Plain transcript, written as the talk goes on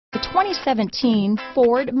2017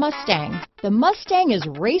 Ford Mustang. The Mustang is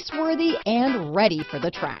race-worthy and ready for the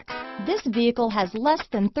track. This vehicle has less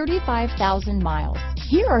than 35,000 miles.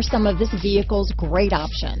 Here are some of this vehicle's great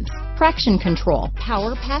options: traction control,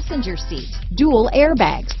 power passenger seat, dual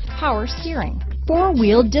airbags, power steering,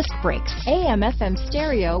 four-wheel disc brakes, AM/FM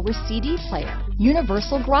stereo with CD player,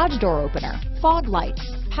 universal garage door opener, fog lights,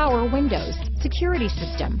 power windows, security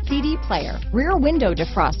system, CD player, rear window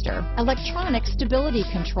defroster, electronic stability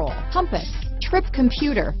control, compass, trip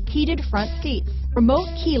computer, heated front seats, remote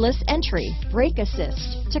keyless entry, brake assist,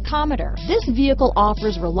 tachometer. This vehicle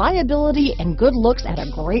offers reliability and good looks at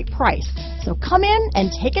a great price. So come in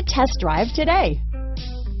and take a test drive today.